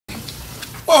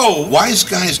Whoa, wise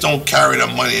guys don't carry their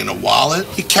money in a wallet.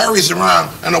 He carries around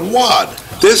in a wad.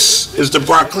 This is the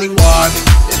Broccoli Wad.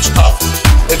 It's tough.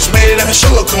 It's made of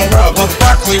silicone rubber.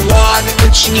 Broccoli Wad.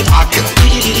 It's in your pocket.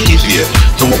 Easier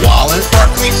than a wallet.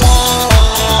 Broccoli Wad.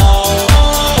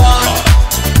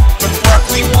 The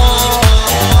Broccoli Wad.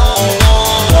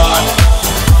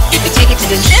 You can take it to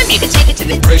the gym. You can take it to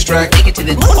the racetrack. Take it to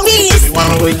the movies. You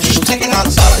want to just take it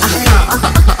outside.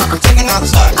 Take it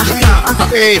outside.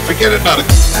 Hey, forget about it.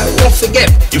 Don't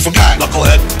forget. You forgot,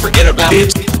 knucklehead. Forget about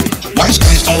it. Wise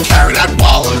guys don't carry that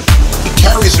wallet. He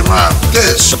carries around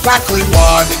this. The Broccoli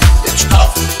Wad. It's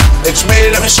tough. It's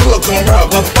made of silicone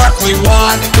rubber. Broccoli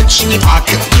Wad. It's in your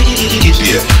pocket.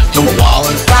 Easier than a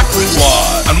wallet. Broccoli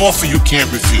Wad. An offer you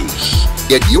can't refuse.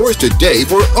 Get yours today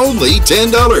for only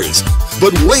 $10.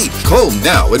 But wait, call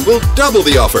now and we'll double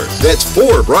the offer. That's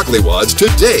 4 Broccoli Wads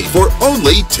today for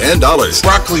only $10.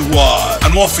 Broccoli Wad.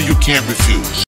 An offer you can't refuse.